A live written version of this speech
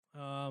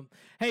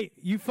Hey,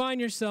 you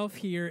find yourself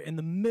here in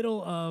the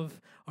middle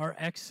of our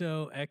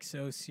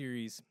XOXO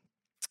series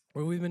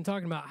where we've been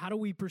talking about how do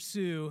we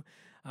pursue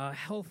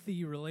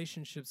healthy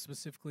relationships,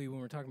 specifically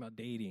when we're talking about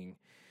dating.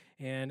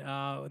 And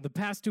the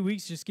past 2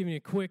 weeks, just giving you a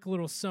quick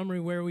little summary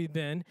where we've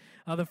been.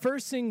 The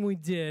first thing we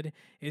did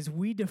is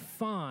we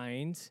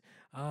defined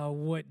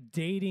what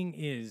dating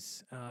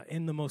is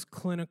in the most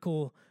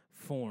clinical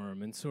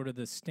form and sort of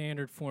the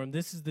standard form.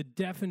 This is the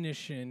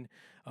definition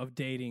of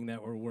dating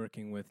that we're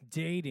working with.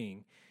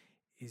 Dating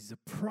is the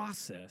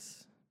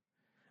process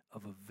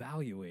of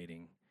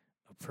evaluating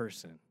a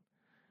person.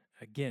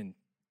 Again,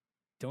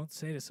 don't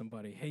say to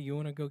somebody, hey, you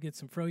want to go get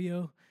some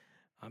froyo?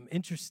 I'm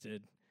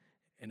interested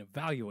in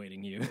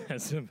evaluating you.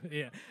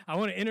 I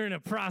want to enter in a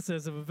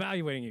process of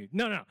evaluating you.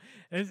 No,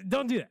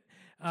 don't do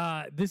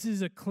that. This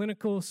is a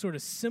clinical, sort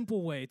of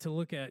simple way to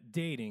look at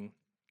dating.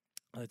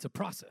 It's a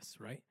process,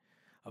 right,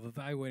 of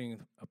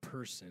evaluating a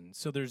person.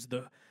 So there's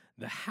the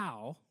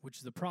how, which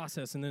is the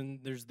process, and then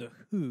there's the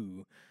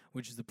who,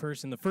 which is the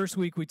person. The first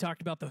week we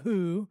talked about the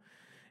who,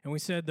 and we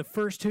said the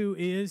first who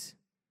is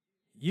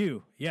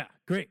you. Yeah,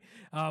 great.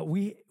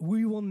 We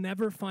will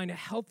never find a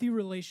healthy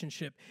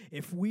relationship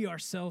if we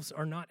ourselves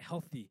are not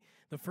healthy.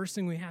 The first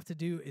thing we have to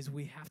do is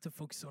we have to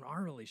focus on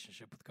our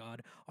relationship with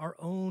God, our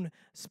own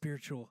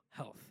spiritual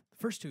health. The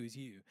first two is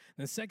you.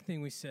 And the second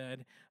thing we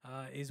said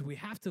is we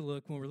have to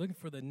look, when we're looking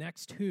for the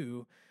next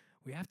who,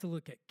 we have to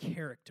look at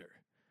character,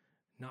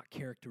 not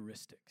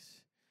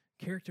characteristics.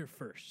 Character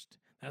first.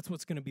 That's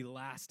what's going to be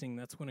lasting.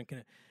 That's what's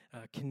going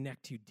to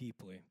connect you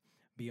deeply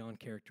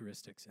beyond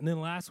characteristics. And then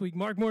last week,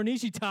 Mark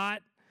Mornishi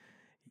taught,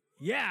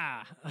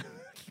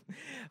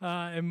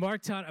 and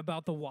Mark taught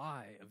about the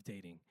why of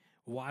dating,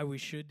 why we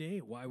should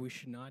date, why we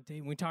should not date.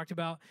 And we talked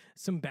about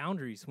some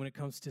boundaries when it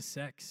comes to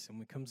sex and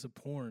when it comes to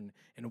porn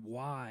and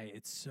why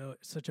it's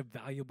such a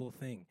valuable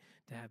thing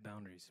to have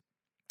boundaries.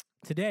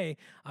 Today,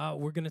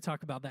 we're going to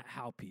talk about that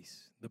how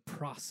piece, the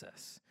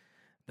process,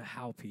 the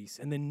how piece.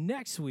 And then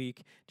next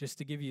week, just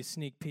to give you a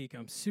sneak peek,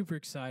 I'm super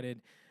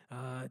excited.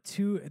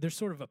 They're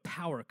sort of a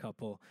power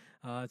couple.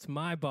 It's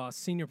my boss,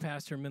 Senior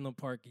Pastor in Menlo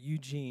Park,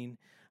 Eugene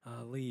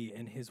Lee,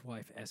 and his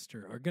wife,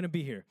 Esther, are going to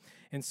be here.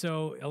 And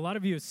so a lot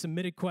of you have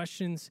submitted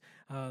questions.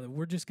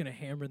 We're just going to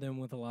hammer them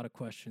with a lot of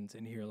questions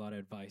and hear a lot of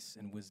advice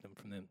and wisdom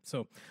from them.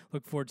 So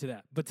look forward to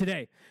that. But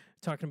today,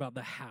 talking about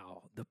the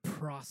how, the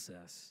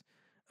process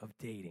of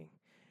dating.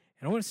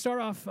 And I want to start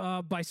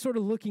off by sort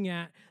of looking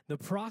at the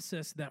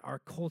process that our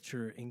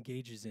culture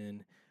engages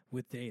in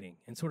with dating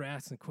and sort of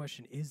asking the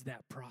question, is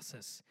that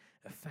process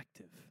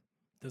effective?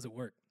 Does it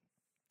work?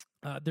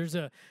 There's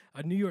a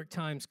New York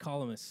Times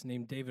columnist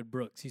named David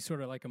Brooks. He's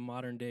sort of like a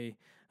modern-day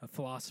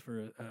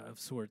philosopher of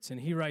sorts.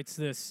 And he writes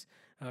this,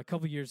 a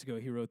couple years ago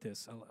he wrote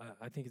this.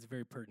 I think it's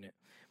very pertinent.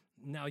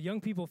 Now, young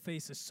people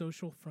face a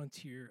social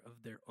frontier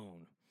of their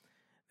own.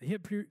 They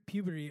hit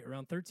puberty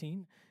around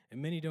 13,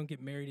 and many don't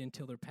get married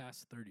until they're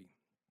past 30.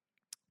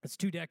 It's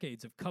 2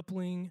 decades of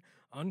coupling,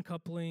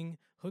 uncoupling,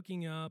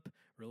 hooking up,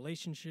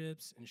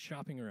 relationships, and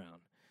shopping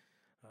around.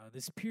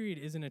 This period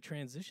isn't a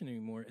transition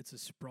anymore. It's a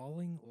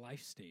sprawling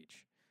life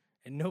stage,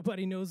 and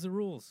nobody knows the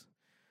rules.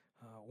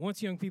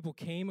 Once young people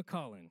came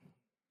a-calling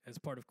as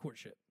part of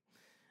courtship.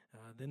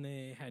 Then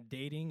they had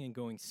dating and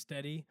going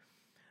steady,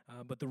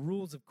 but the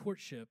rules of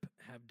courtship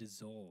have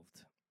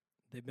dissolved.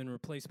 They've been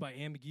replaced by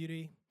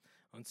ambiguity,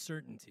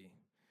 uncertainty.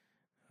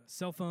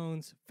 Cell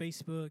phones,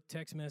 Facebook,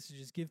 text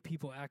messages give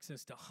people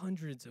access to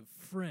hundreds of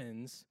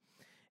friends,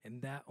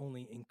 and that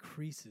only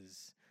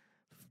increases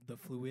the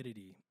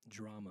fluidity,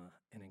 drama,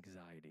 and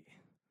anxiety.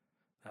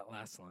 That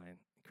last line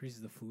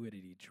increases the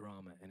fluidity,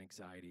 drama, and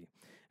anxiety.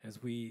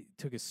 As we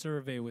took a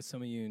survey with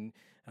some of you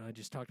and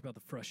just talked about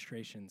the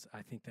frustrations,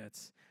 I think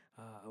that's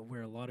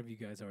where a lot of you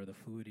guys are, the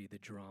fluidity, the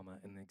drama,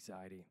 and the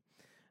anxiety.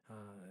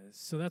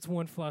 So that's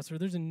one philosopher.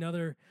 There's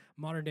another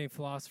modern-day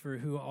philosopher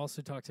who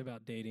also talks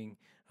about dating.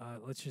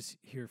 Let's just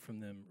hear from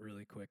them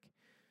really quick.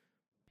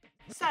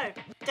 So,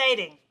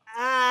 dating.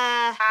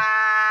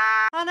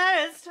 Oh no,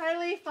 it's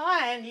totally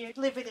fine. You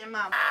live with your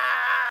mum.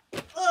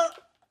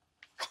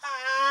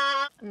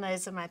 And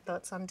those are my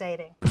thoughts on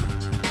dating.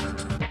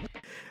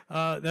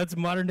 That's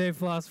modern-day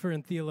philosopher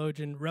and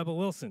theologian Rebel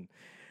Wilson.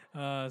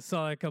 Saw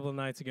that a couple of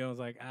nights ago. I was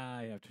like,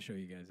 I have to show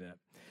you guys that.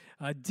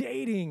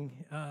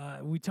 Dating,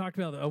 we talked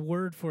about a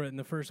word for it in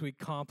the first week,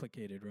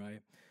 complicated, right?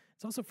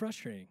 It's also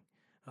frustrating,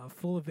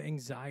 full of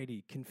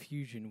anxiety,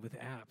 confusion with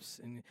apps.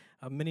 And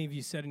many of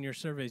you said in your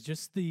surveys,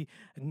 just the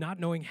not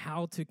knowing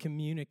how to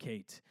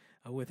communicate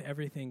with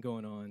everything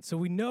going on. So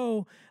we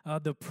know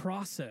the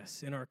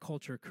process in our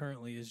culture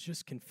currently is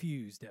just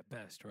confused at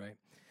best, right?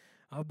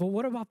 But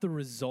what about the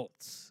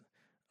results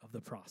of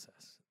the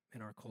process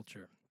in our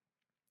culture?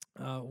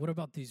 What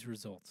about these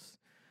results?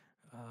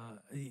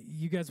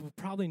 You guys will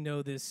probably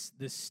know this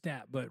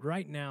stat, but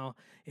right now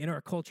in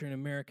our culture in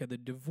America, the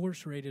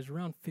divorce rate is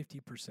around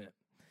 50%,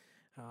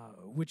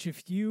 which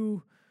if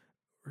you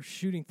are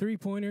shooting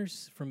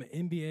three-pointers from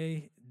an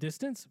NBA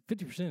distance,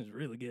 50% is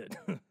really good.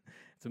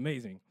 It's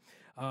amazing.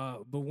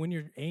 But when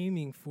you're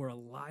aiming for a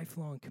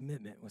lifelong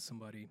commitment with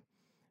somebody,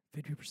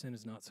 50%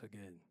 is not so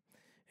good.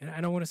 And I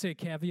don't want to say a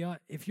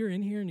caveat. If you're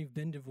in here and you've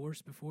been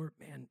divorced before,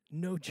 man,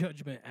 no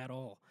judgment at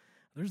all.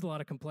 There's a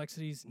lot of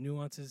complexities,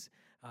 nuances.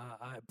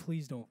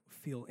 Please don't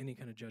feel any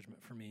kind of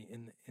judgment for me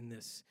in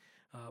this.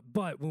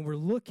 But when we're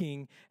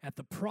looking at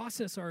the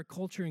process our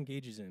culture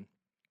engages in,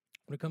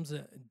 when it comes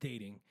to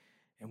dating,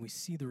 and we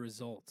see the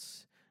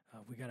results,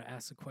 we got to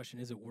ask the question,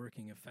 is it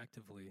working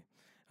effectively?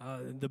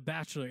 The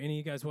Bachelor, any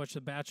of you guys watch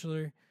The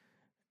Bachelor?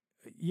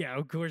 Yeah,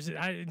 of course.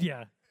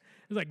 Yeah.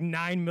 There's like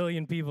 9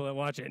 million people that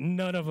watch it.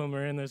 None of them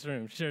are in this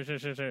room. Sure.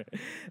 The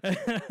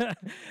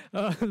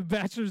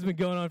Bachelor's been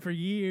going on for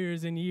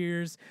years and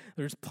years.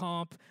 There's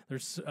pomp.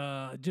 There's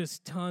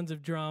just tons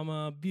of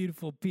drama,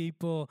 beautiful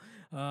people.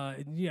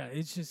 Yeah,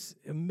 it's just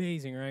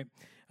amazing, right?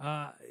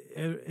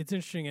 It's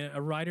interesting. A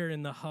writer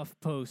in the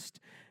HuffPost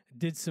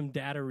did some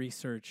data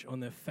research on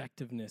the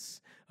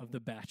effectiveness of The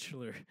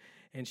Bachelor,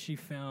 and she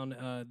found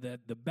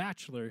that The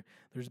Bachelor,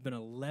 there's been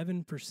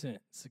 11%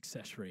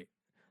 success rate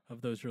of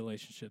those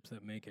relationships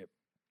that make it.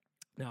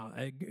 Now,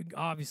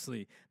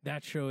 obviously,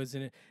 that show is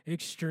an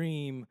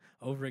extreme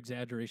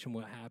over-exaggeration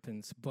what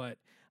happens, but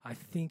I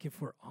think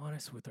if we're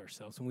honest with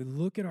ourselves, when we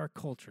look at our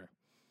culture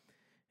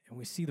and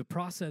we see the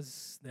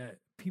process that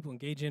people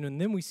engage in,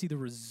 and then we see the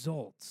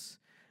results,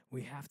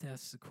 we have to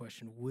ask the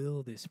question,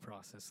 will this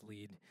process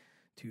lead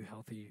to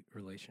healthy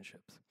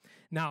relationships?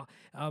 Now,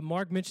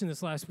 Mark mentioned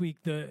this last week.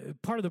 The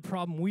part of the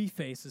problem we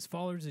face as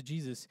followers of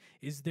Jesus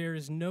is there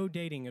is no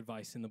dating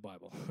advice in the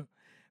Bible.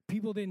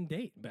 People didn't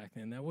date back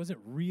then. That wasn't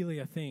really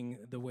a thing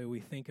the way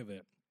we think of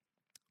it.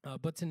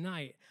 But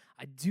tonight,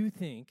 I do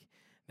think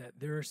that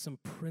there are some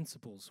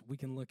principles we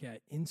can look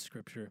at in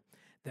Scripture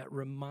that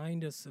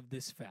remind us of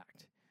this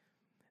fact,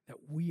 that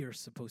we are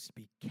supposed to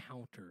be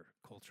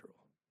countercultural,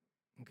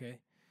 okay?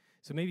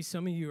 So maybe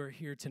some of you are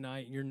here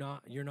tonight, you're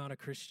not a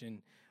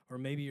Christian, or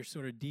maybe you're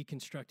sort of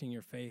deconstructing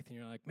your faith, and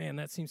you're like, man,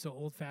 that seems so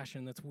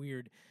old-fashioned, that's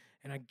weird.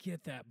 And I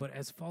get that, but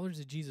as followers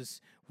of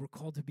Jesus, we're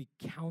called to be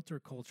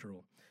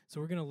countercultural. So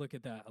we're going to look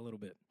at that a little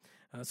bit.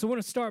 So I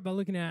want to start by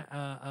looking at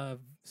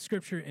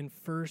Scripture in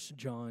 1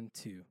 John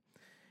 2.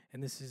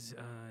 And this is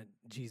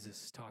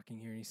Jesus talking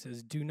here, and he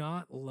says, do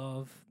not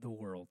love the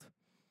world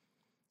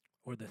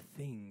or the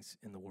things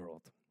in the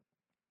world.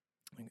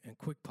 And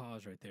quick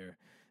pause right there.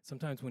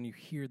 Sometimes when you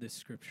hear this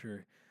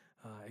Scripture,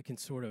 it can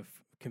sort of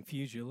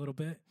confuse you a little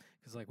bit,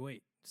 because like,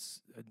 wait,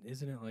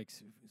 isn't it like,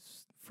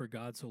 for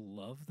God so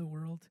loved the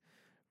world?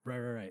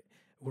 Right.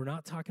 We're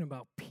not talking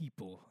about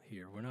people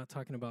here. We're not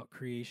talking about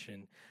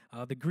creation.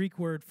 The Greek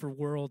word for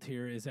world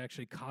here is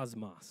actually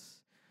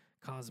cosmos.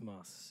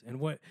 And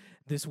what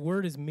this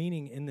word is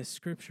meaning in this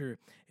Scripture,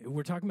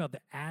 we're talking about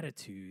the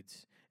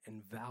attitudes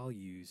and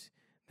values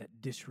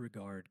that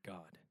disregard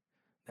God.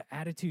 The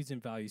attitudes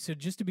and values. So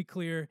just to be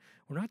clear,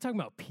 we're not talking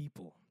about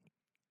people.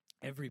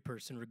 Every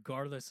person,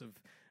 regardless of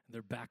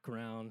their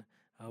background,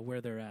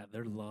 where they're at,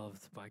 they're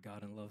loved by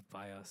God and loved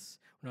by us.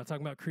 We're not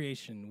talking about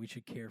creation. We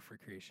should care for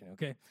creation,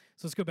 okay?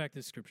 So let's go back to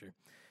the Scripture.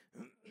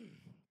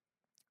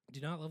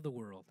 Do not love the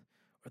world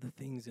or the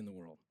things in the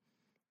world.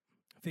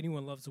 If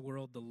anyone loves the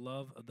world, the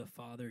love of the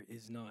Father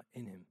is not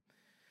in him.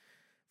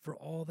 For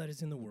all that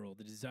is in the world,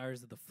 the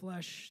desires of the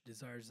flesh,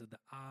 desires of the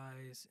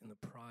eyes, and the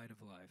pride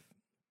of life,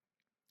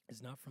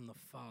 is not from the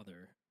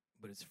Father,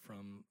 but it's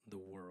from the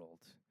world.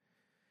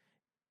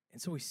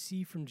 And so we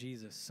see from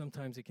Jesus,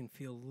 sometimes it can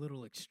feel a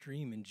little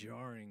extreme and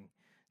jarring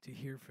to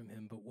hear from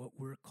him, but what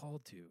we're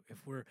called to,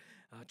 if we're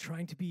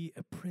trying to be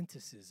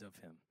apprentices of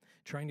him,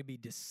 trying to be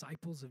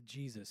disciples of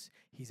Jesus,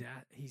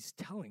 he's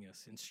telling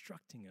us,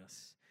 instructing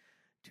us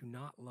to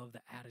not love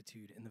the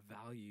attitude and the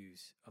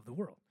values of the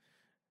world,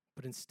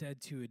 but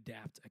instead to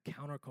adapt a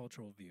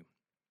countercultural view.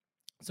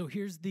 So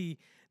here's the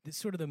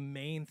sort of the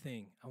main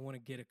thing I want to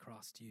get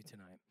across to you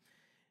tonight.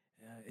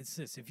 It's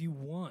this: if you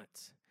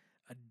want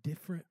a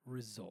different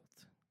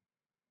result,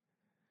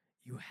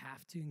 you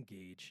have to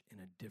engage in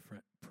a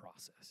different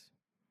process.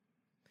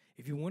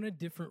 If you want a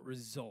different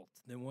result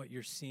than what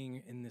you're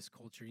seeing in this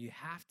culture, you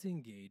have to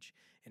engage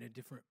in a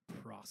different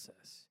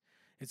process.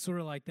 It's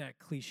sort of like that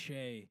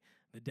cliche,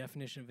 the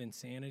definition of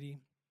insanity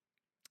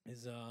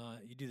is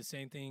you do the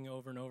same thing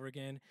over and over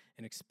again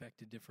and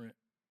expect a different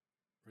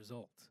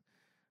result.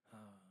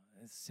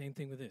 It's the same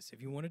thing with this.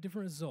 If you want a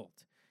different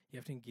result, you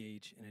have to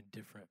engage in a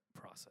different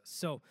process.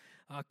 So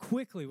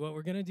quickly, what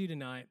we're going to do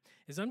tonight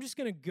is I'm just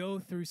going to go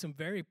through some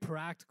very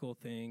practical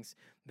things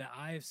that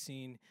I have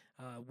seen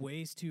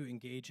ways to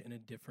engage in a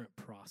different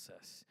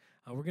process.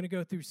 We're going to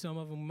go through some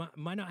of them.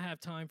 Might not have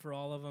time for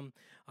all of them,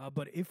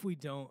 but if we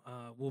don't,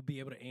 we'll be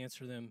able to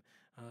answer them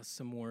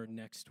some more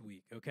next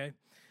week, okay?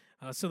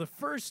 So the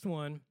first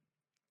one,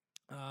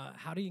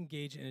 how do you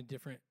engage in a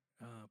different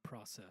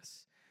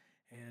process?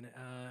 And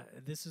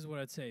this is what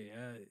I'd say.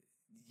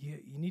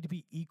 You need to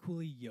be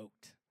equally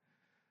yoked.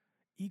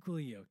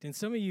 Equally yoked. And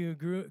some of you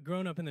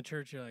grown up in the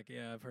church, you're like,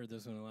 yeah, I've heard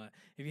this one a lot.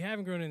 If you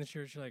haven't grown in the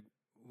church, you're like,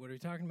 what are we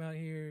talking about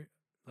here?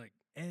 Like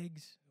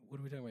eggs?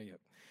 What are we talking about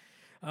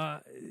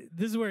yoke?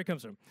 This is where it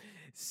comes from.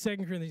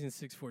 2 Corinthians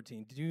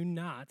 6:14. Do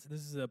not,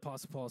 this is the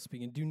Apostle Paul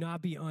speaking, do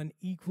not be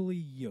unequally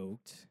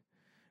yoked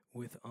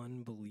with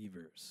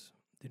unbelievers.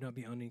 Do not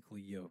be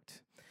unequally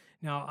yoked.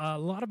 Now, a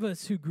lot of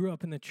us who grew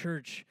up in the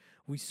church,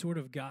 we sort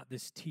of got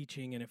this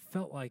teaching, and it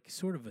felt like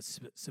sort of a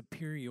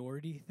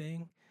superiority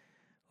thing.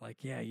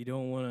 Like, yeah, you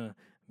don't want to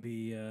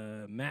be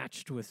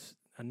matched with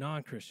a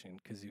non-Christian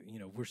because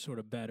we're sort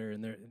of better.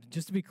 And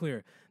just to be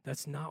clear,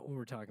 that's not what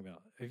we're talking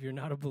about. If you're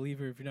not a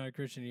believer, if you're not a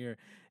Christian here,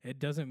 it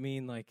doesn't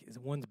mean like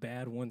one's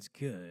bad, one's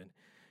good.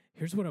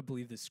 Here's what I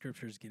believe the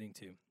scripture is getting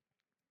to.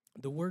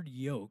 The word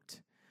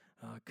yoked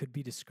could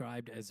be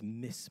described as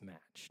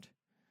mismatched.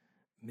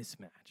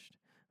 Mismatched.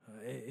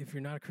 If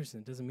you're not a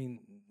Christian, it doesn't mean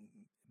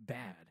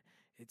bad.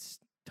 It's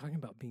talking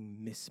about being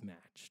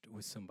mismatched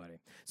with somebody.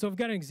 So I've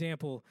got an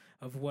example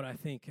of what I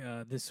think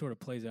this sort of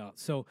plays out.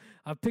 So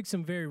I've picked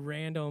some a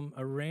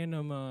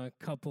random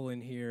couple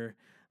in here.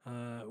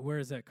 Where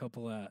is that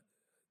couple at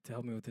to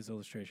help me with this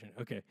illustration?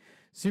 Okay,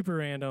 super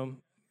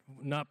random,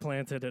 not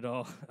planted at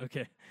all.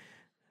 Okay,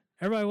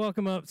 everybody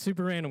welcome up,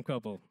 super random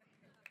couple.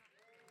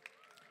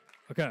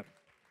 Okay.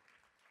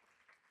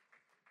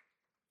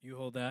 You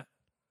hold that.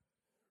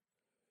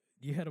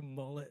 You had a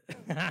mullet.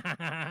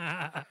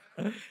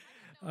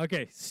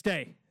 Okay,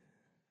 stay.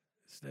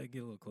 Get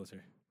a little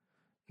closer.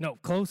 No,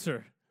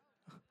 closer.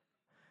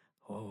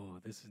 Oh,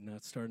 this is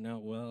not starting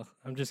out well.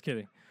 I'm just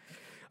kidding.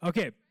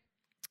 Okay,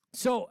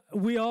 so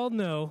we all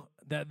know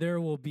that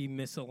there will be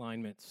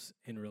misalignments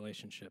in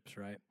relationships,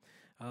 right?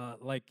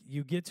 Like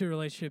you get to a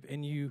relationship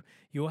and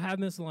you'll have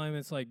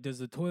misalignments like, does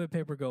the toilet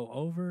paper go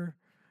over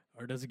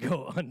or does it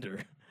go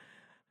under?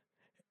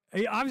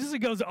 It obviously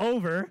goes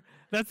over.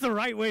 That's the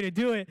right way to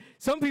do it.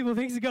 Some people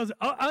think it goes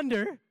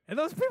under, and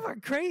those people are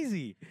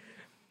crazy.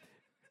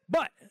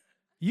 But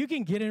you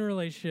can get in a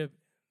relationship,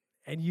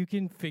 and you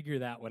can figure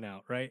that one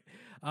out, right?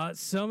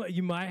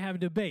 You might have a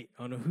debate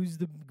on who's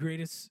the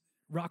greatest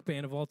rock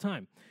band of all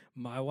time.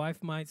 My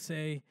wife might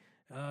say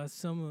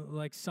some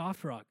like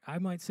soft rock. I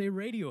might say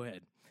Radiohead.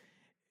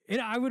 And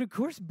I would, of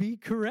course, be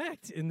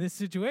correct in this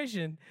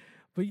situation.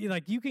 But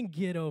you can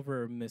get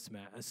over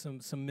mismatch, some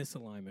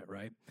misalignment,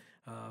 right?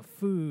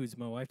 Foods.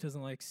 My wife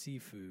doesn't like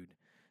seafood,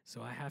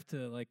 so I have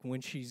to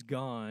when she's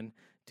gone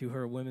to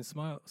her women's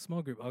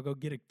small group, I'll go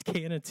get a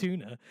can of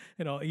tuna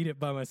and I'll eat it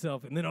by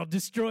myself, and then I'll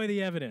destroy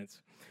the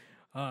evidence.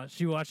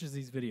 She watches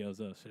these videos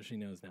though, so she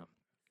knows now.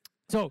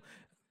 So,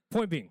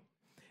 point being,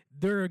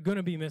 there are going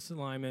to be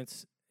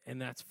misalignments,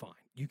 and that's fine.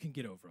 You can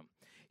get over them.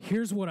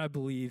 Here's what I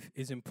believe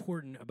is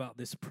important about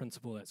this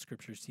principle that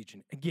Scripture is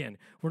teaching. Again,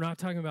 we're not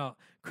talking about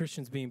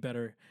Christians being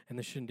better and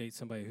they shouldn't date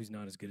somebody who's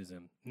not as good as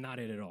them. Not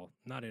it at all.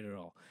 Not it at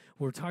all.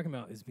 What we're talking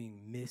about is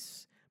being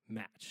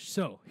mismatched.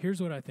 So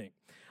here's what I think.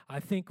 I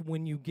think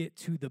when you get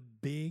to the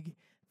big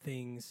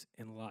things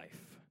in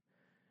life,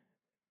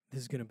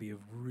 this is going to be a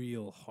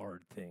real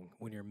hard thing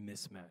when you're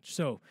mismatched.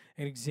 So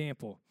an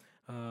example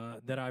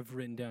that I've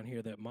written down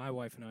here that my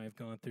wife and I have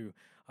gone through,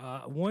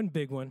 one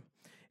big one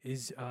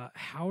is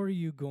how are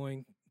you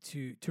going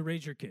to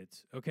raise your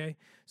kids, okay?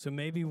 So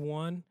maybe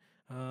one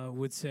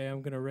would say,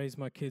 I'm going to raise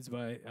my kids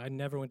I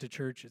never went to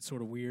church. It's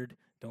sort of weird.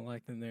 Don't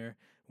like them there.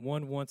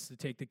 One wants to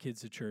take the kids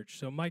to church.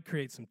 So it might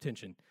create some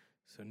tension.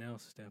 So now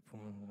step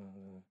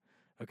one.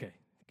 Okay,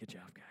 good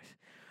job,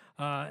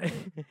 guys.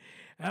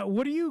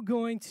 What are you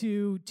going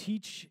to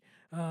teach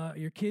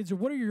your kids, or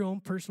what are your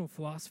own personal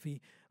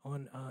philosophy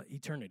on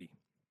eternity?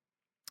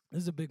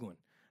 This is a big one.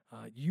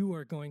 You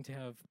are going to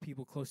have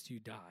people close to you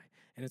die,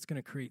 and it's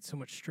going to create so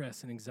much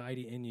stress and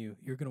anxiety in you.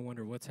 You're going to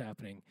wonder what's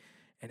happening,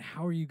 and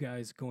how are you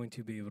guys going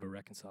to be able to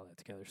reconcile that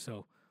together?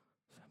 So,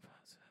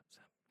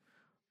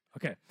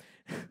 okay.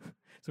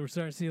 So we're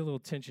starting to see a little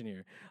tension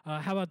here.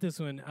 How about this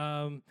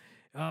one?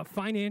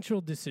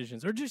 Financial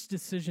decisions, or just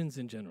decisions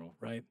in general,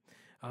 right?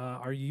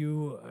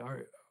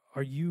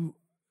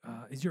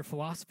 Is your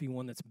philosophy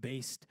one that's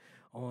based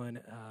on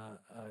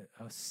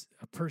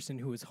a person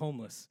who is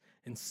homeless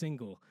and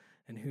single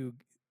and who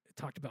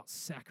talked about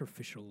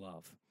sacrificial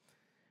love?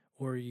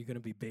 Or are you going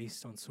to be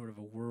based on sort of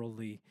a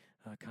worldly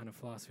kind of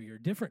philosophy or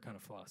a different kind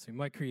of philosophy? It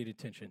might create a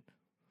tension.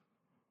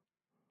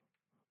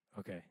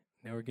 Okay,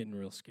 now we're getting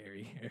real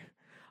scary here.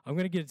 I'm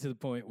going to get to the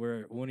point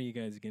where one of you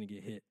guys is going to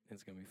get hit.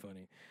 It's going to be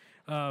funny.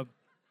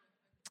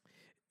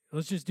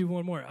 Let's just do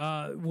one more.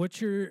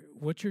 What's your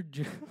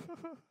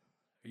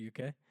Are you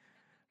okay?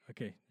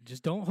 Okay,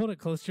 just don't hold it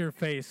close to your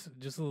face.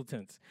 Just a little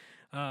tense.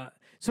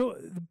 So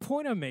the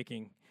point I'm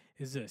making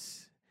is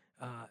this.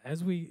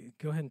 As we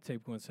go ahead and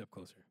take one step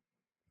closer.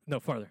 No,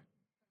 farther.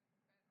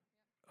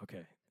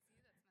 Okay.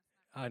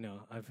 I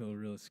know. I feel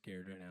really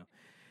scared right now.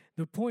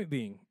 The point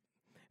being,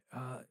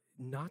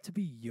 not to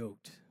be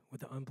yoked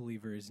with the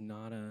unbeliever is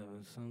not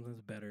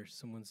someone's better,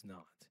 someone's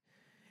not.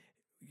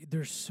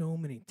 There's so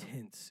many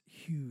tense,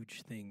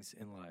 huge things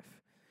in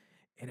life.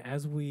 And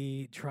as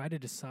we try to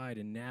decide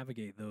and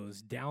navigate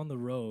those down the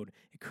road,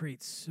 it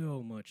creates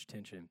so much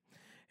tension.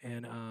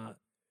 And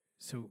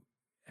so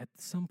at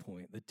some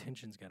point, the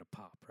tension's got to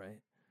pop, right?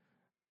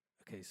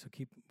 Okay, so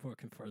keep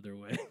working further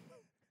away.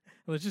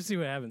 Let's just see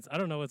what happens. I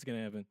don't know what's going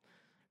to happen.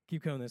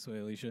 Keep coming this way,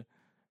 Alicia.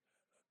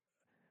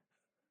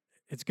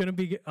 It's going to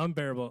be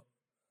unbearable.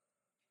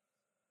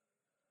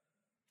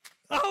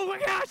 Oh my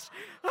gosh!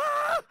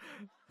 Ah!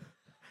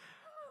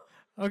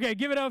 Okay,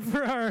 give it up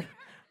for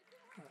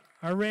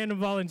our random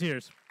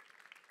volunteers.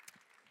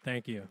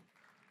 Thank you.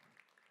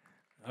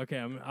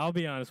 Okay, I'll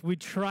be honest. We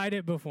tried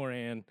it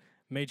beforehand,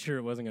 made sure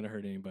it wasn't going to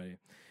hurt anybody.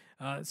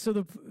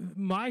 So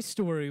my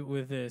story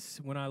with this,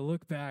 when I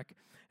look back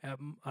at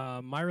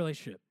my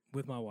relationship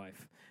with my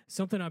wife,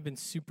 something I've been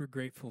super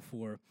grateful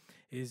for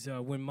is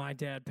when my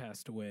dad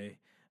passed away,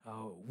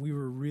 we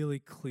were really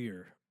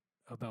clear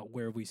about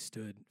where we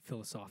stood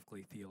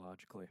philosophically,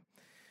 theologically.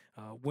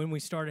 When we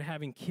started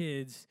having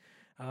kids,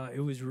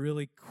 it was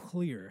really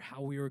clear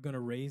how we were going to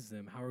raise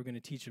them, how we were going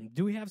to teach them.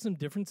 Do we have some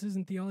differences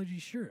in theology?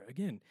 Sure.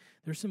 Again,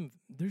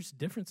 there's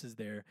differences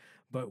there,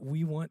 but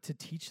we want to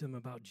teach them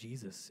about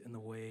Jesus and the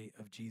way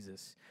of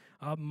Jesus.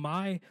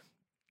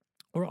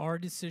 Our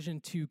decision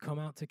to come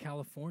out to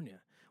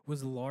California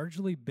was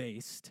largely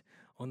based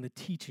on the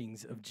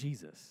teachings of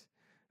Jesus.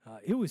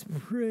 It was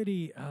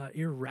pretty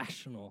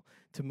irrational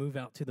to move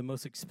out to the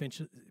most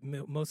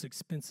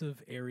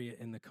expensive area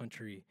in the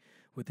country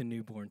with a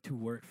newborn to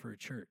work for a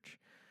church.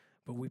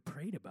 But we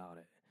prayed about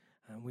it.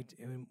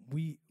 And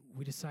we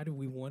decided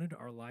we wanted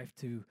our life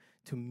to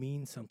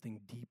mean something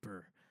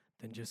deeper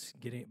than just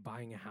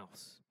buying a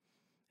house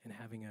and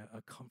having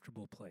a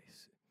comfortable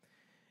place.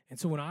 And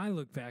so when I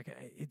look back,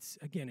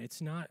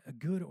 it's not a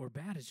good or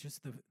bad. It's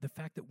just the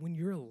fact that when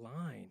you're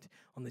aligned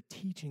on the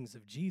teachings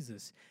of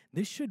Jesus,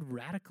 this should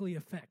radically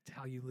affect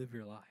how you live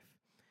your life.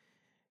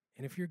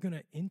 And if you're going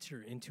to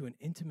enter into an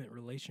intimate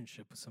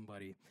relationship with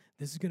somebody,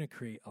 this is going to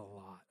create a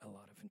lot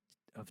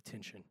of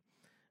tension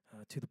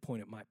to the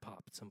point it might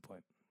pop at some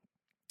point.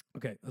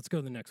 Okay, let's go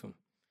to the next one.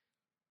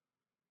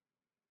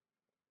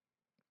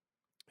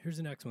 Here's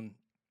the next one,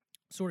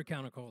 sort of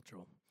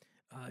countercultural.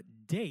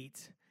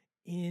 Date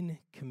in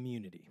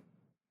community.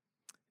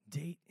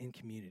 Date in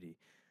community.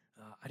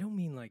 I don't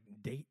mean like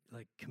date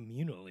like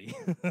communally.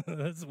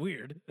 That's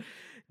weird.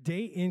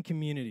 Date in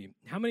community.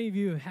 How many of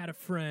you have had a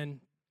friend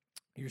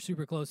you're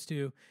super close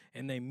to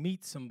and they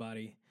meet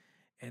somebody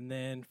and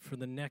then for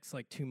the next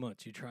 2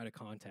 months you try to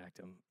contact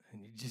them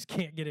and you just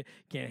can't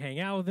hang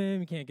out with them,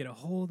 you can't get a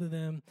hold of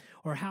them?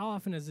 Or how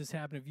often has this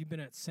happened if you've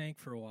been at Sank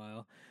for a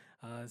while?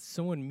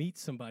 Someone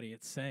meets somebody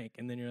at Sank,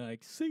 and then you're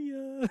like, see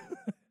ya.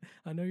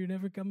 I know you're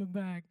never coming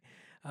back.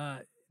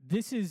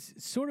 This is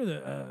sort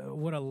of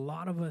what a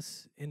lot of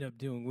us end up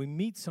doing. We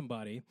meet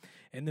somebody,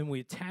 and then we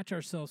attach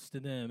ourselves to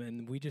them,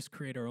 and we just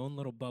create our own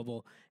little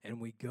bubble, and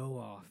we go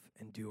off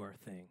and do our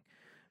thing.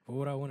 But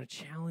what I want to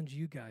challenge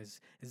you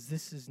guys is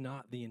this is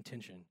not the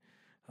intention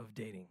of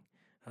dating.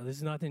 This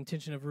is not the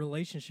intention of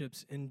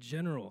relationships in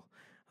general.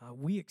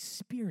 We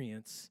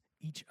experience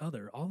each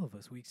other, all of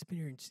us, we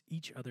experience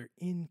each other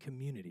in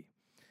community.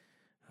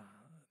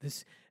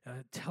 This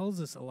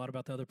tells us a lot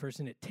about the other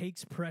person. It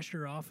takes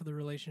pressure off of the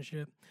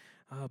relationship.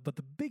 But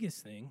the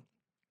biggest thing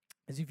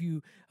is if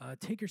you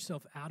take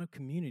yourself out of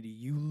community,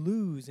 you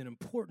lose an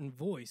important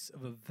voice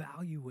of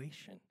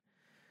evaluation.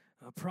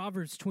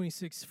 Proverbs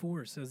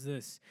 26:4 says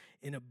this: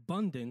 in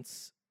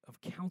abundance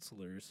of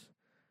counselors,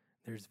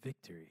 there's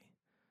victory.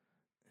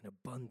 An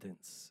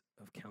abundance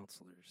of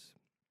counselors.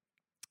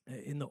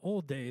 In the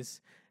old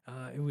days,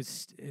 it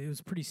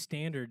was pretty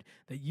standard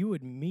that you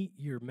would meet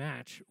your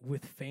match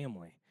with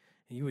family,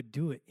 and you would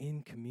do it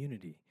in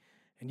community,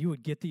 and you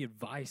would get the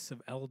advice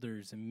of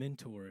elders and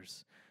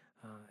mentors.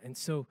 And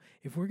so,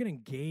 if we're going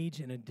to engage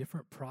in a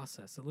different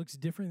process that looks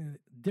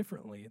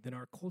differently than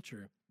our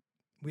culture,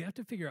 we have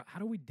to figure out, how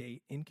do we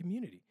date in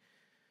community?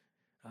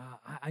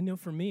 I know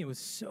for me, it was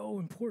so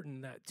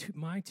important that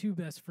my two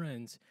best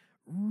friends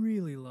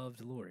really loved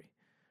Lori.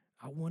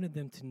 I wanted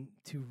them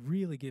to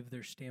really give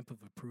their stamp of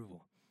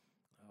approval.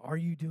 Are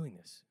you doing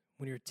this?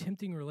 When you're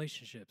attempting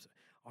relationships,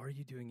 are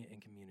you doing it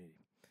in community?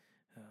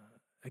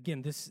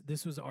 Again,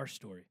 this was our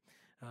story.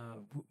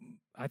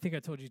 I think I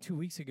told you 2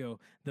 weeks ago,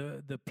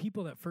 the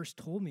people that first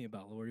told me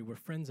about Lori were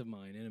friends of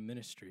mine in a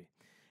ministry.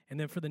 And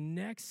then for the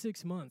next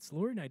 6 months,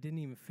 Lori and I didn't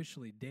even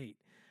officially date.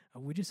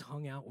 We just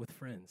hung out with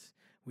friends.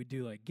 We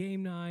do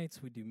game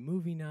nights, we do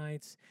movie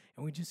nights,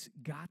 and we just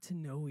got to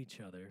know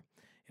each other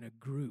in a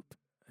group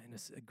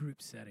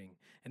setting.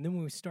 And then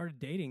when we started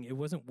dating, it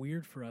wasn't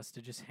weird for us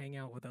to just hang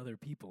out with other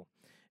people.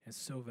 It's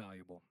so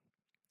valuable.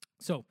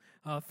 So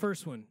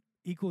first one,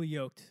 equally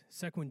yoked.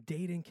 Second one,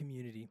 date in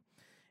community.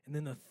 And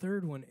then the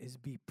third one is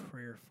be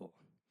prayerful.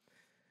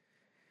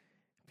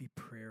 Be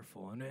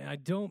prayerful. And I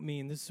don't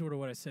mean, this is sort of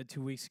what I said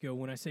 2 weeks ago.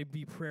 When I say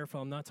be prayerful,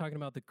 I'm not talking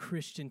about the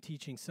Christian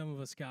teaching some of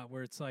us got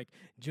where it's like,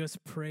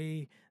 just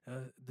pray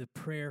the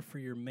prayer for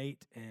your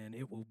mate and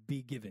it will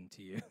be given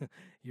to you.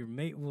 Your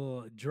mate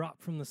will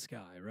drop from the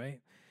sky,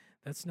 right?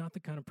 That's not the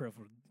kind of prayer.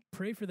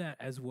 Pray for that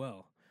as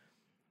well.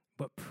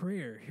 But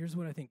prayer, here's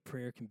what I think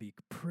prayer can be.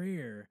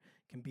 Prayer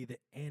can be the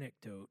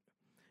antidote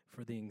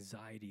for the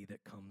anxiety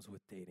that comes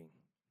with dating.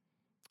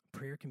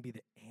 Prayer can be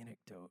the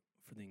antidote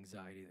for the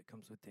anxiety that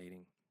comes with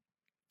dating.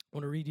 I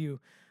want to read you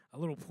a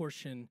little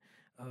portion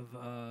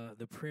of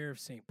the prayer of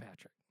St.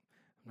 Patrick.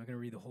 I'm not going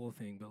to read the whole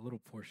thing, but a little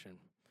portion,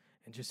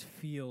 and just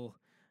feel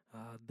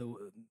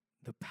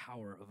the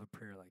power of a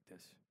prayer like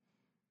this.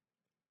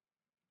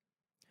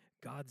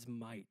 God's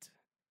might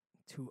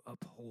to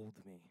uphold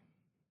me,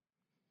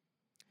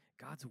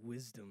 God's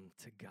wisdom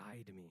to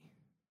guide me,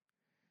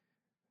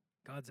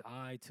 God's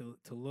eye to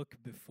look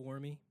before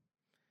me,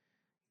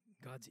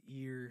 God's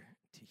ear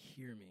to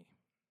hear me,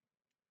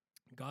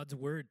 God's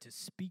word to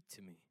speak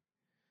to me,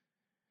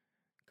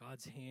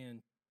 God's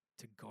hand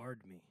to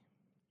guard me,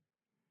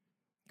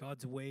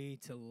 God's way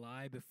to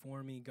lie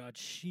before me, God's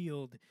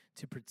shield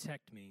to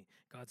protect me,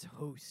 God's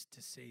host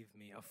to save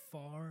me,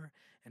 afar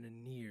and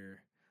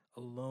near,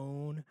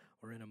 alone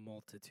or in a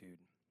multitude.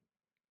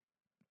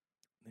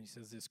 Then he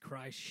says this,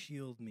 Christ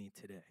shield me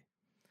today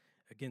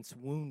against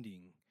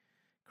wounding,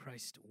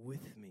 Christ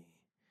with me,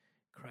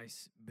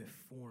 Christ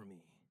before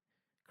me,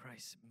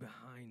 Christ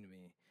behind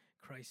me,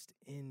 Christ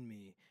in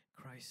me,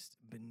 Christ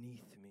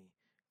beneath me,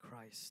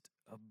 Christ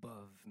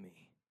above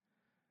me.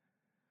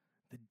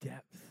 The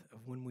depth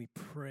of when we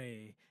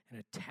pray and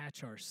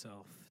attach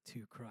ourselves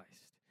to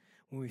Christ.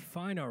 When we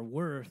find our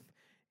worth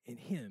in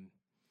him,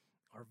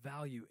 our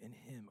value in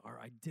him, our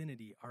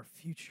identity, our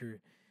future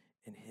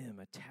in him,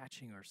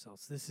 attaching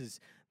ourselves. This is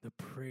the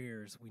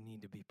prayers we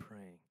need to be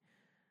praying.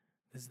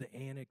 This is the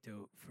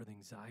antidote for the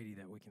anxiety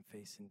that we can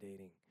face in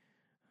dating.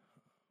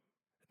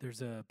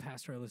 There's a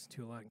pastor I listen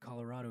to a lot in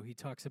Colorado. He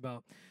talks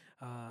about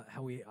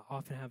how we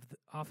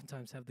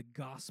oftentimes have the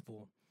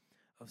gospel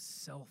of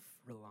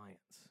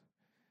self-reliance.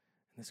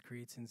 And this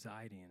creates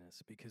anxiety in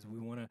us because we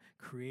want to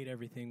create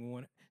everything. We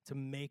want to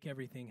make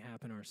everything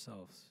happen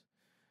ourselves.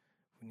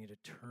 We need to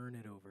turn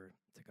it over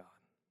to God.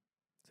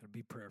 So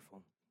be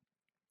prayerful.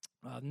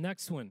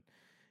 Next one,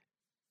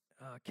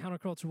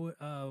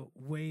 countercultural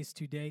ways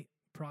to date,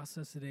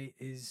 process to date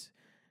is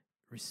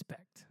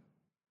respect.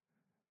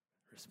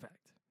 Respect.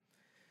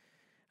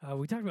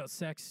 We talked about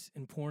sex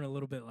and porn a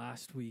little bit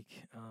last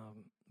week,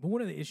 but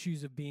one of the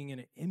issues of being in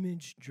an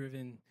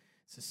image-driven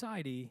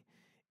society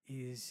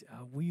is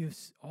we have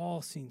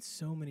all seen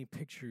so many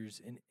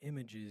pictures and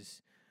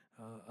images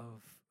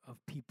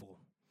of people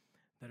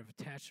that have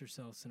attached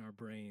themselves in our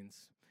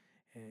brains.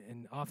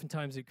 And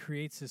oftentimes it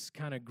creates this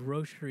kind of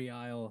grocery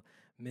aisle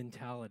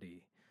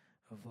mentality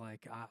of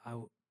like, I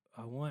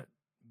want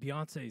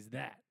Beyonce's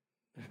that,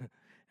 and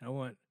I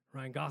want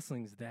Ryan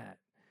Gosling's that.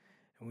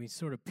 And we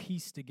sort of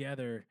piece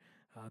together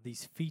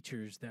these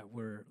features that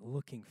we're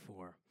looking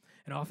for.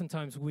 And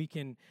oftentimes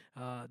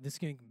this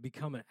can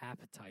become an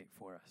appetite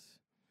for us.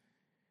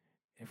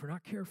 If we're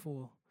not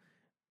careful,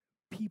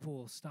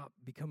 people stop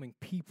becoming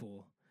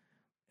people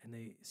and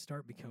they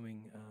start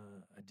becoming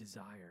a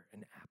desire,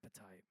 an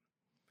appetite.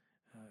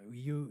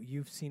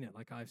 You've seen it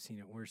like I've seen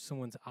it, where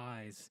someone's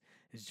eyes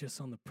is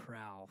just on the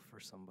prowl for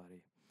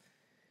somebody.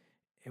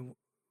 And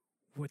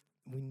what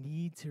we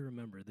need to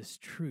remember, this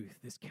truth,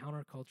 this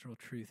countercultural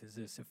truth is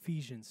this.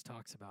 Ephesians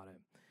talks about it.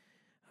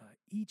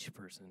 Each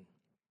person,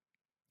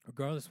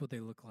 regardless what they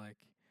look like,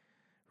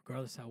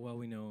 regardless how well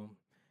we know them,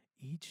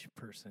 each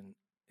person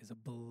is a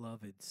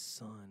beloved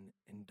son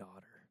and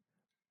daughter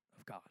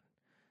of God,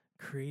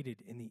 created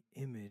in the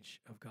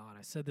image of God.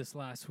 I said this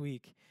last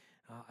week.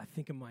 I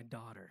think of my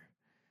daughter,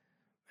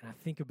 and I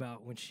think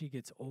about when she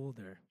gets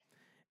older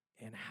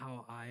and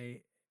how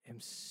I am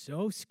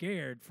so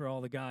scared for all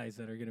the guys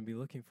that are going to be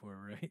looking for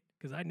her, right?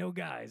 Because I know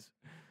guys.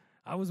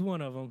 I was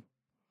one of them.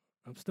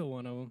 I'm still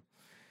one of them.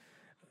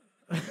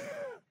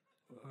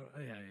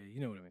 Yeah,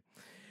 you know what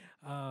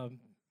I mean.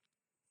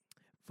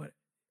 But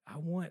I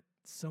want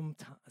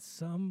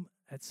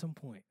at some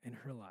point in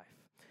her life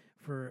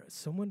for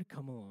someone to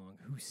come along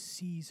who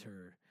sees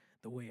her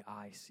the way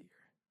I see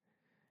her,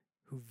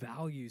 who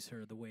values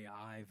her the way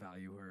I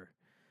value her,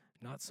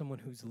 not someone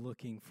who's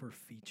looking for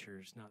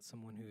features, not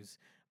someone who's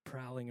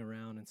prowling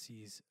around and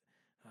sees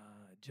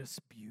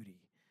just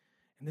beauty.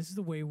 And this is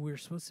the way we're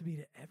supposed to be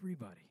to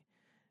everybody.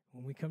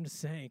 When we come to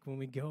Sank, when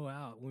we go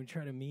out, when we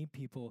try to meet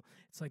people,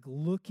 it's like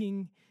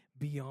looking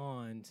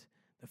beyond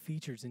the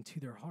features into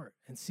their heart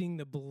and seeing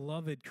the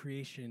beloved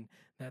creation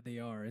that they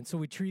are. And so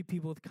we treat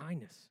people with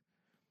kindness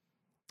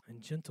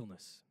and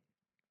gentleness,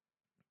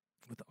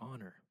 with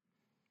honor.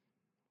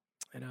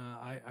 And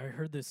I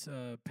heard this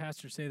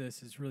pastor say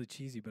this. It's really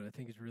cheesy, but I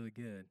think it's really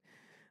good.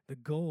 The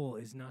goal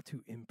is not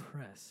to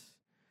impress,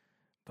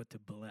 but to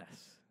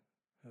bless.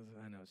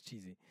 I know it's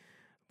cheesy,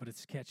 but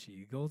it's catchy.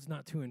 The goal is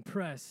not to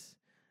impress,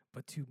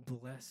 but to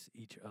bless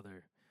each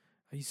other.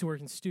 I used to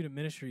work in student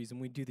ministries, and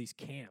we'd do these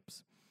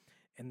camps.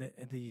 And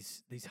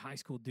these high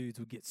school dudes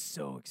would get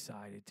so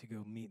excited to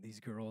go meet these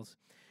girls.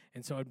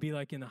 And so I'd be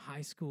like in the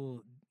high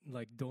school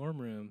dorm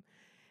room,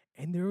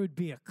 and there would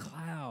be a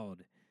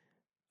cloud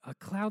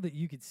that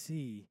you could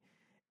see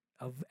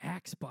of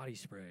Axe body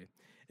spray.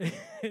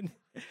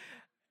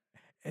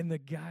 And the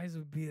guys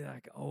would be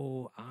like,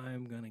 oh,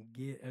 I'm going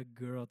to get a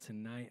girl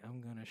tonight.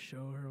 I'm going to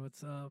show her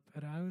what's up.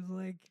 And I was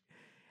like,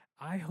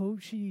 I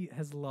hope she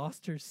has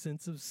lost her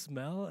sense of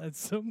smell at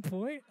some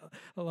point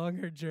along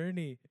her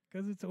journey,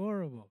 because it's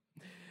horrible.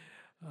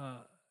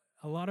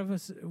 A lot of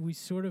us, we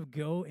sort of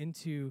go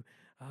into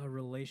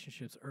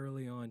relationships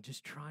early on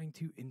just trying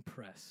to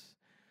impress,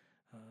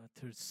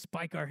 to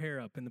spike our hair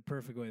up in the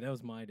perfect way. That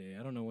was my day.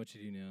 I don't know what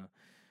you do now.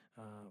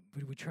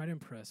 but we try to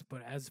impress.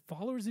 But as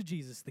followers of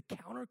Jesus, the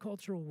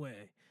countercultural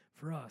way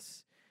for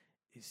us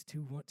is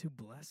to want to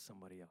bless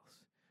somebody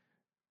else.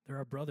 They're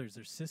our brothers,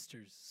 they're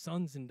sisters,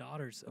 sons and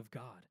daughters of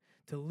God,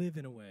 to live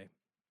in a way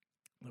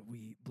that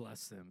we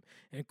bless them.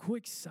 And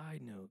quick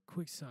side note,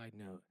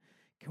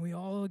 can we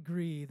all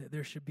agree that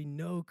there should be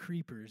no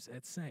creepers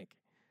at Sank?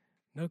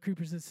 No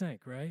creepers at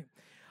Sank, right?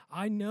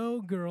 I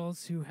know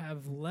girls who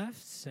have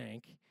left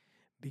Sank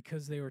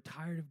because they were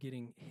tired of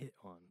getting hit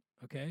on,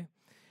 okay?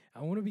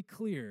 I want to be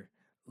clear.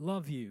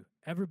 Love you.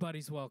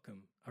 Everybody's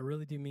welcome. I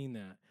really do mean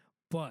that.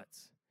 But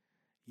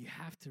you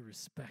have to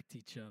respect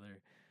each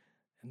other.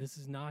 And this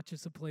is not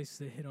just a place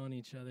to hit on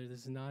each other.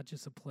 This is not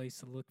just a place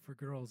to look for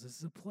girls. This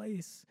is a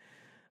place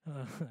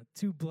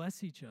to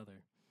bless each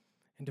other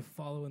and to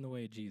follow in the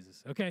way of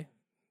Jesus. Okay?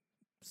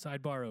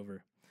 Sidebar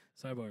over.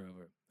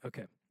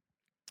 Okay.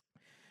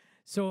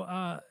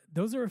 So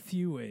those are a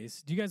few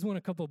ways. Do you guys want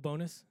a couple of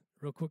bonus,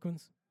 real quick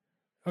ones?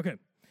 Okay.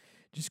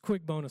 Just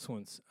quick bonus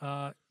ones.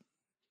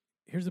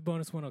 Here's a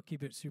bonus one. I'll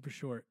keep it super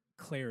short.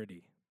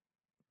 Clarity.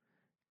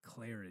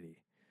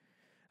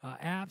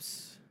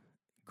 Apps,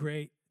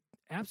 great.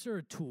 Apps are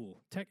a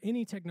tool.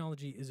 Any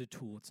technology is a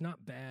tool. It's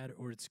not bad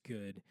or it's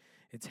good.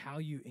 It's how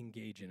you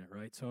engage in it,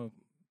 right? So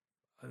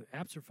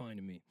apps are fine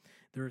to me.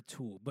 They're a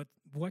tool. But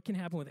what can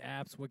happen with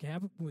apps, what can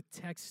happen with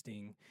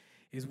texting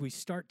is we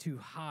start to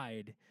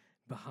hide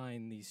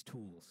behind these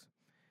tools.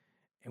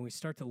 And we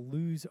start to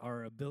lose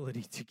our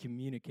ability to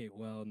communicate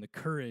well and the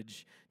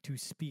courage to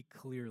speak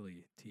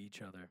clearly to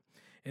each other.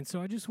 And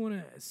so I just want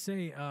to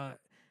say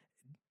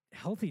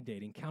healthy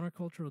dating,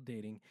 countercultural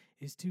dating,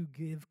 is to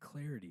give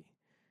clarity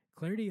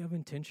of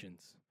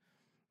intentions.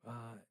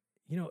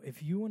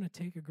 If you want to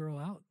take a girl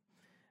out,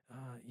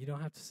 you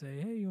don't have to say,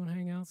 hey, you want to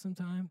hang out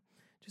sometime?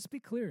 Just be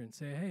clear and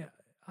say, hey,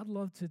 I'd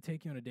love to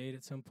take you on a date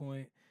at some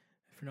point.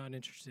 If you're not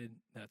interested,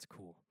 that's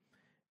cool.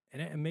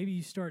 And maybe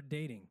you start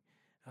dating.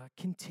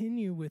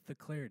 Continue with the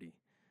clarity.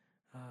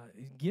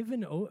 Give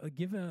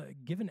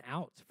an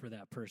out for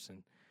that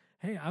person.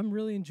 Hey, I'm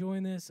really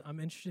enjoying this. I'm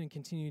interested in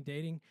continuing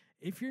dating.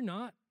 If you're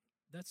not,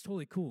 that's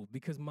totally cool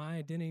because my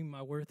identity,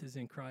 my worth is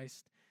in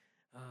Christ.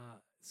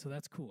 So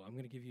that's cool. I'm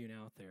going to give you an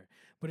out there.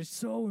 But it's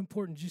so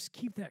important. Just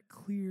keep that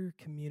clear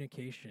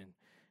communication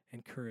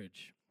and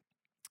courage.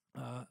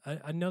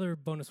 Another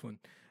bonus one,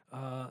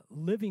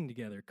 living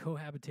together,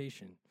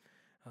 cohabitation.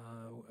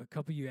 A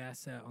couple of you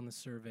asked that on the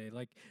survey.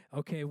 Like,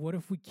 okay, what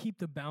if we keep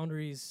the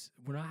boundaries?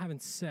 We're not having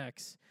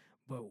sex,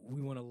 but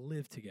we want to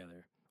live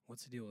together.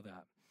 What's the deal with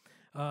that?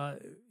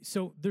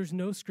 So there's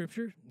no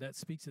scripture that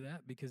speaks to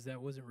that because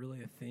that wasn't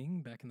really a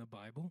thing back in the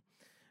Bible.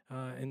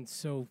 And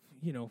so,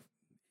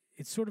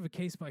 it's sort of a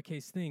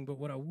case-by-case thing. But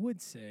what I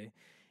would say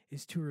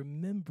is to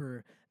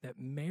remember that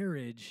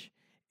marriage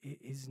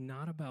is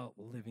not about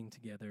living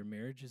together.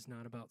 Marriage is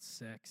not about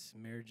sex.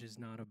 Marriage is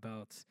not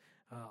about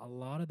a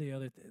lot of the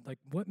other like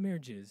what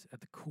marriage is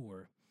at the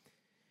core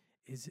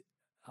is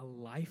a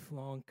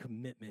lifelong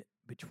commitment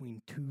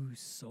between two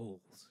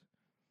souls.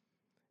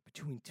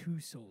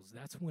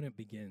 That's when it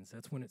begins.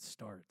 That's when it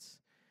starts.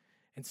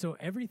 And so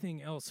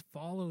everything else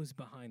follows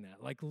behind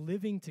that. Like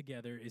living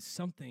together is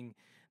something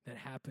that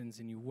happens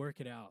and you work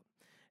it out.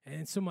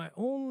 And so my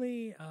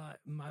only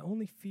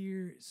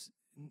fears,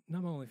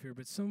 not my only fear,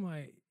 but some of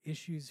my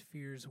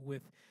fears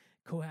with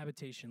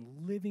cohabitation,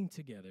 living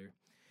together,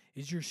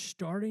 is you're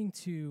starting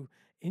to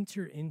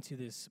enter into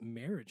this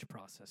marriage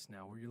process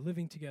now where you're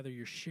living together,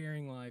 you're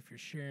sharing life, you're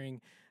sharing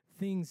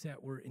things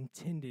that were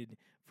intended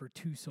for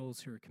two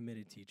souls who are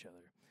committed to each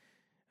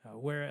other.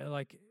 Where,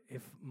 like,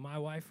 if my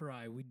wife or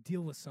I, we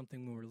deal with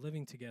something when we're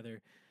living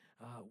together,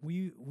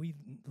 we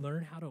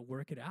learn how to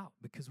work it out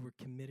because we're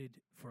committed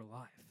for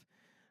life.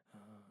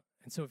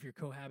 And so if you're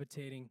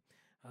cohabitating,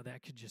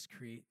 that could just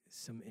create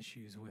some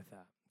issues with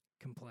that,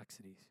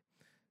 complexities.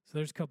 So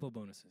there's a couple of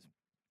bonuses.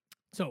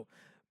 So,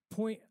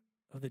 point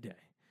of the day.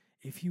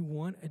 If you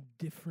want a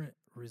different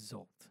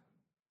result,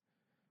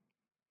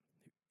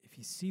 if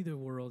you see the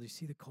world, you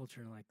see the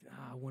culture, and like,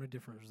 I want a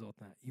different result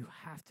than that, you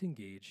have to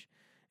engage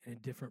in a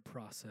different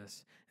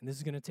process. And this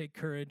is going to take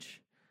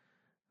courage.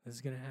 This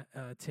is going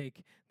to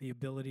take the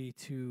ability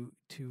to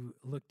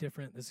look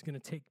different. This is going to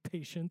take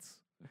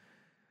patience.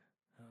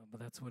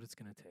 But that's what it's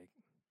going to take.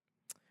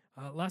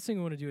 Last thing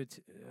I want to do,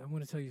 I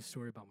want to tell you a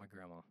story about my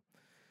grandma.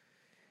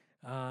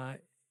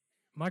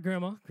 My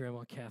grandma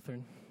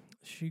Catherine,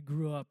 she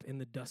grew up in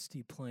the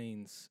dusty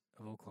plains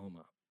of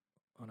Oklahoma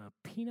on a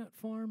peanut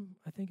farm,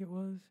 I think it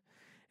was.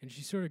 And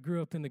she sort of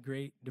grew up in the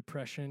Great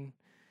Depression.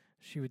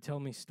 She would tell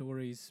me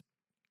stories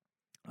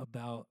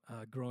about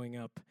growing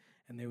up,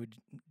 and they would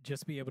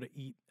just be able to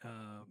eat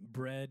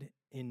bread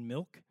in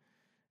milk,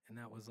 and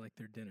that was like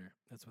their dinner.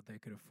 That's what they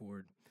could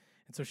afford.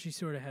 And so she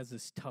sort of has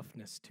this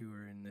toughness to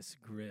her and this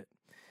grit.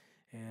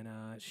 And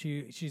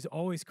she's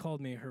always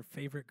called me her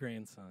favorite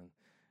grandson,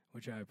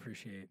 which I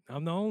appreciate.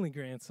 I'm the only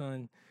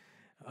grandson,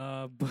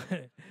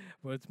 but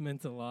it's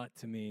meant a lot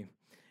to me.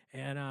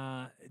 And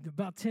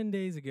about 10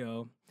 days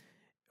ago,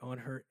 on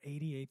her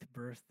 88th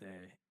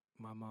birthday,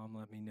 my mom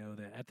let me know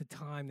that at the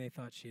time they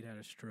thought she had had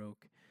a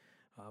stroke,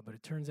 But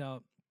it turns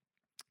out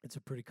it's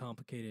a pretty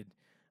complicated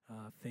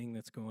thing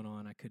that's going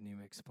on. I couldn't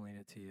even explain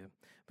it to you.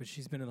 But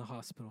she's been in the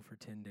hospital for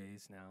 10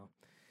 days now.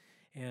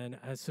 And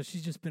so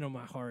she's just been on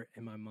my heart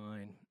and my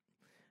mind.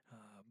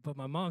 But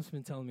my mom's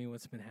been telling me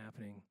what's been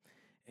happening.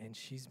 And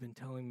she's been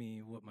telling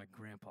me what my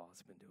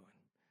grandpa's been doing.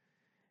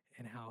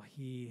 And how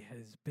he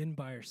has been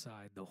by her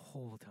side the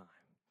whole time.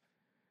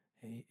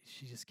 And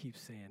she just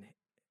keeps saying,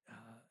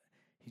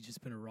 he's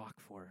just been a rock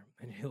for her.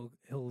 And he'll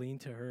lean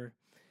to her,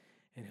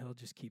 and he'll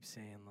just keep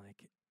saying,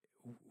 like,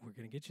 we're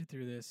going to get you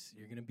through this.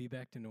 You're going to be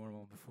back to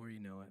normal before you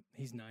know it.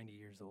 He's 90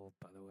 years old,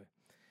 by the way.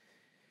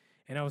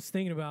 And I was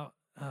thinking about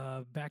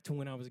back to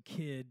when I was a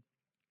kid,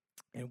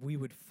 and we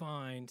would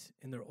find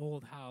in their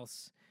old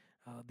house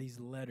these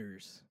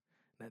letters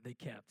that they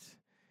kept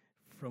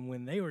from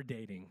when they were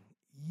dating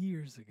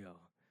years ago.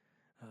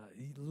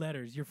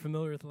 Letters. You're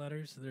familiar with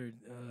letters? They're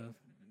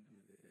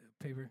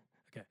paper?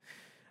 Okay.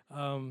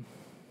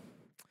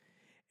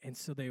 And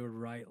so they would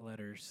write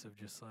letters of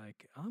just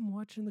like, I'm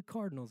watching the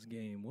Cardinals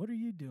game. What are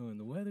you doing?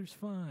 The weather's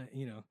fine.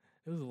 You know,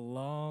 it was a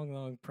long,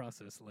 long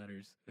process,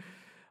 letters.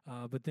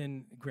 But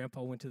then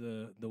Grandpa went to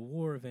the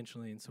war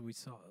eventually, and so we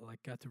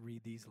got to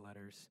read these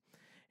letters.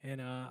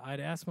 And I'd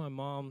asked my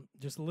mom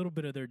just a little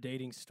bit of their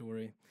dating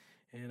story,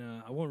 and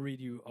I won't read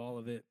you all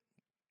of it,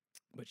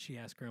 but she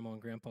asked Grandma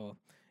and Grandpa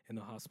in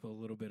the hospital a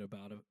little bit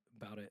about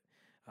it.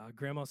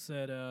 Grandma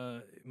said,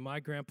 my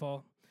grandpa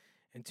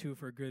and two of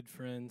her good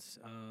friends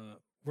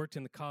worked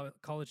in the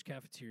college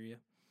cafeteria,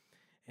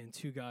 and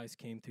two guys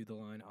came through the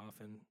line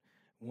often.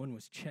 One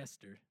was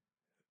Chester.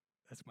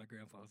 That's my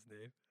grandpa's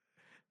name.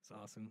 It's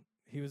awesome.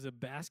 He was a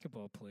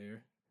basketball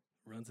player,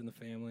 runs in the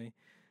family.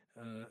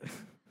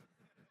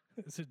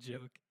 It's a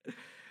joke.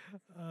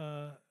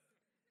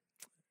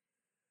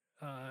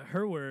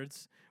 Her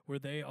words were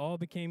they all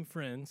became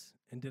friends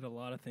and did a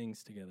lot of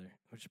things together,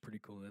 which is pretty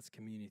cool. That's a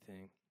community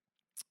thing.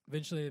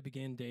 Eventually, they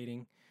began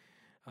dating.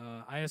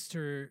 I asked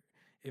her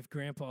if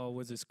Grandpa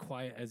was as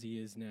quiet as he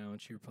is now,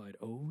 and she replied,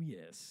 "Oh,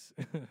 yes."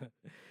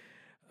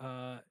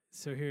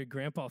 So here,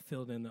 Grandpa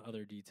filled in the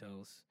other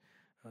details.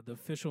 The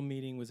official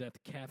meeting was at the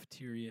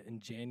cafeteria in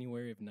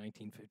January of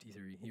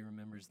 1953. He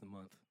remembers the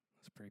month.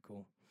 That's pretty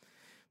cool.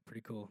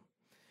 Pretty cool.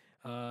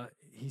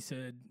 He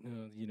said,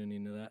 you don't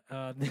need to know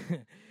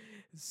that.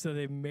 So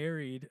they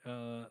married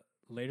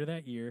later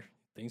that year.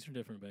 Things were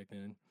different back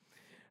then.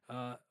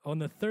 On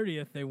the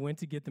 30th, they went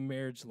to get the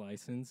marriage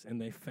license, and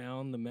they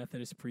found the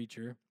Methodist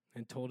preacher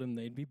and told him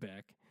they'd be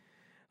back.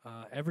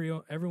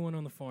 Everyone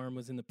on the farm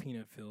was in the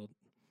peanut field.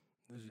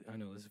 I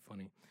know, this is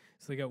funny.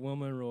 So they got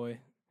Wilma and Roy,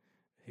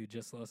 who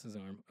just lost his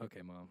arm.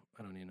 Okay, Mom,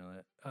 I don't need to know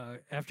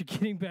that. After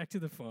getting back to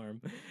the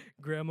farm,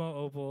 Grandma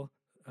Opal,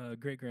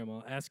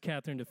 great-grandma, asked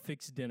Catherine to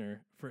fix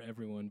dinner for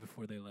everyone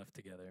before they left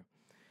together.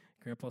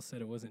 Grandpa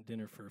said it wasn't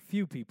dinner for a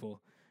few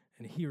people,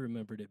 and he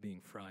remembered it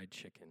being fried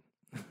chicken.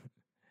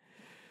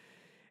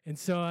 And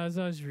so as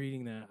I was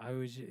reading that,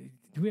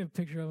 do we have a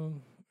picture of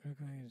him?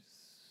 Okay, just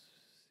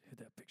hit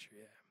that picture,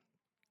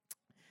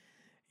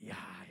 yeah.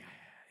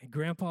 And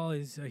Grandpa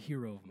is a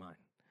hero of mine.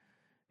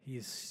 He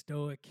is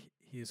stoic,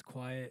 he is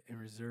quiet and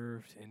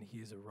reserved, and he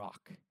is a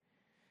rock.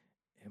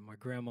 And my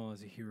grandma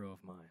is a hero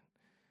of mine.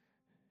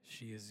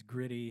 She is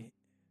gritty.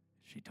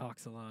 She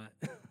talks a lot.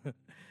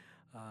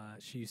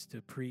 She used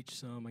to preach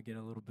some. I get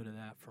a little bit of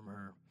that from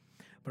her.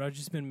 But I've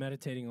just been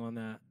meditating on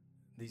that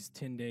these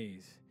 10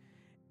 days.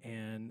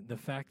 And the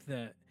fact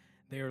that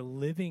they are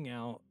living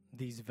out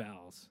these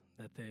vows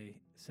that they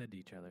said to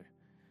each other.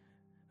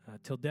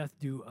 Till death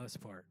do us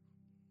part.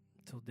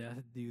 Till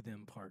death do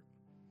them part.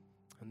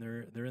 And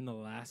they're in the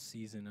last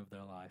season of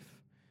their life.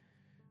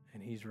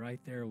 And he's right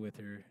there with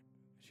her.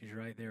 She's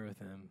right there with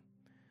him.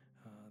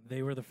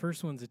 They were the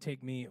first ones to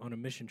take me on a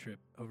mission trip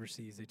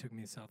overseas. They took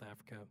me to South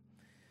Africa.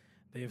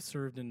 They have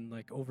served in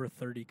like over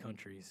 30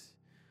 countries,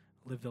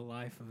 lived a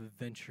life of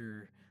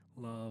adventure,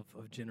 love,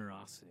 of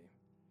generosity.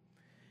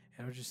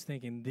 And I was just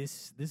thinking,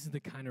 this is the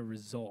kind of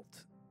result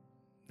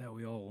that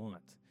we all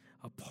want.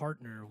 A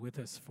partner with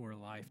us for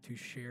life, to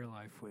share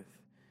life with,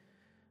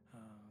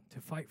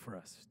 to fight for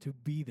us, to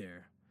be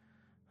there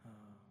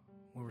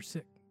when we're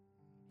sick.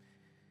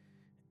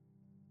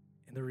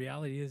 And the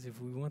reality is, if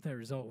we want that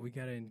result, we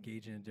got to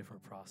engage in a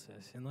different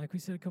process. And like we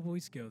said a couple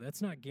weeks ago,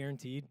 that's not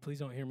guaranteed. Please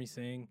don't hear me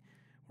saying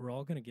we're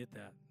all going to get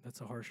that.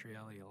 That's a harsh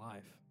reality of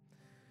life.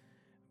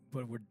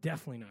 But we're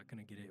definitely not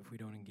going to get it if we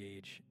don't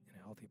engage in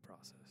a healthy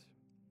process.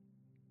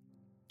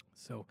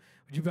 So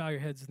would you bow your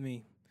heads with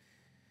me?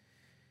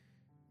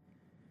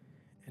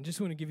 And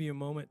just want to give you a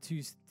moment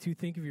to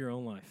think of your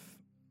own life.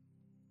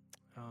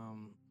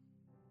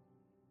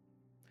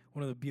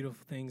 One of the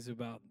beautiful things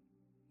about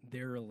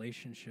their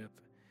relationship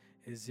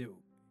is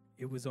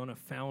it was on a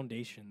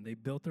foundation. They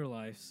built their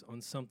lives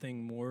on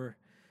something more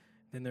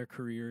than their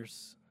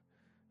careers,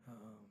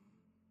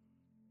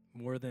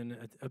 more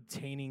than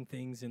obtaining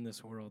things in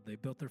this world. They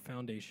built their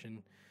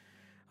foundation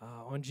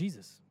on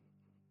Jesus.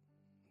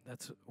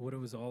 That's what it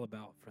was all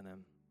about for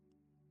them.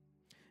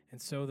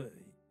 And so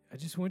I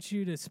just want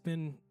you to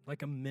spend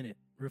like a minute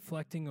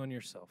reflecting on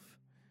yourself.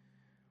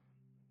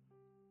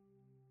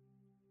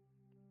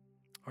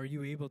 Are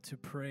you able to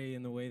pray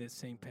in the way that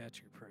St.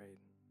 Patrick prayed?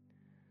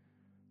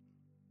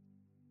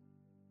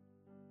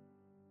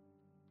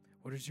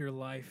 What is your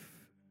life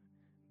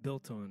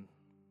built on?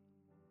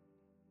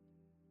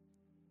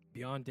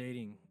 Beyond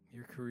dating,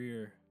 your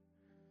career,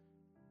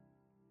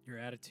 your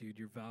attitude,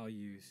 your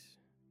values.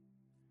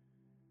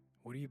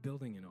 What are you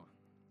building it on?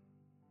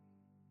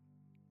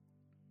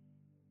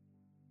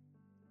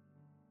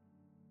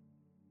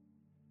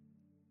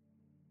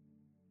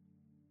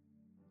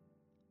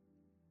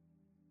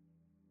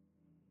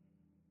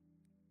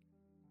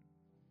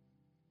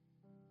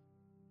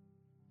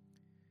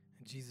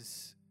 And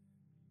Jesus,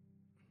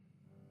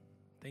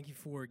 thank you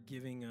for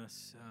giving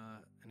us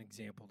an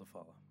example to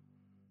follow.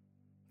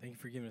 Thank you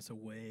for giving us a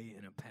way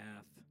and a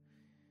path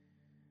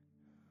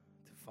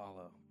to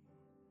follow.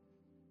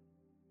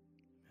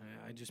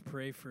 I just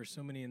pray for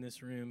so many in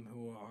this room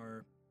who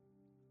are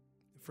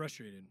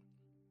frustrated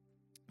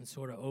and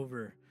sort of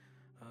over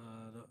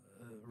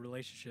the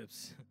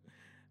relationships.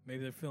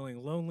 Maybe they're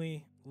feeling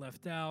lonely,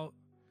 left out,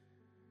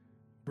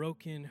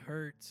 broken,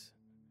 hurt.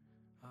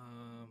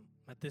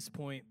 At this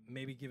point,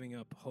 maybe giving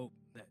up hope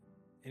that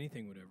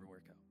anything would ever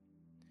work out.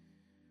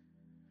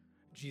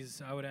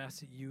 Jesus, I would ask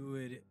that you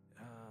would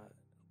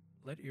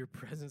let your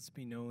presence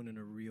be known in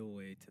a real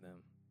way to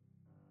them.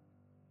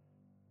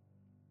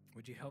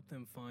 Would you help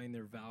them find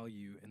their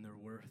value and their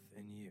worth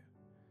in you?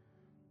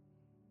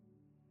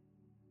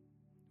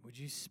 Would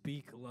you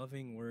speak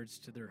loving words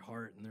to their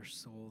heart and their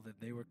soul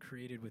that they were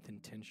created with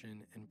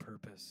intention and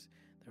purpose?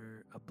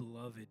 They're a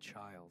beloved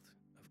child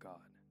of God.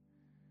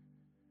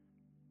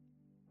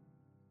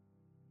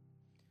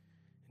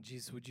 And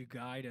Jesus, would you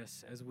guide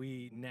us as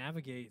we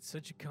navigate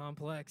such a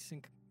complex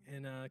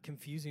and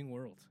confusing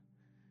world?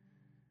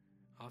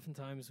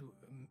 Oftentimes,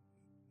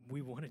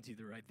 we want to do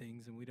the right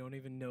things and we don't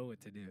even know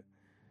what to do.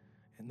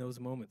 In those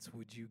moments,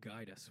 would you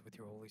guide us with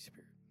your Holy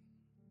Spirit?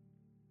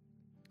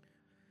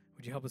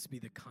 Would you help us be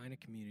the kind of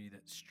community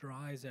that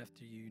strives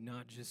after you,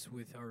 not just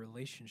with our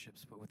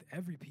relationships, but with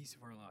every piece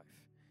of our life?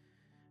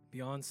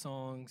 Beyond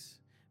songs,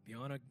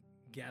 beyond a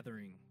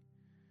gathering,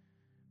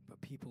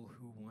 but people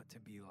who want to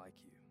be like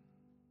you.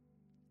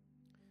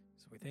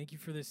 So we thank you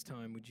for this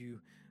time. Would you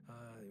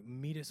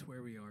meet us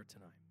where we are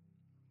tonight?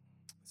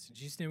 It's in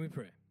Jesus' name we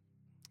pray.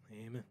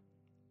 Amen.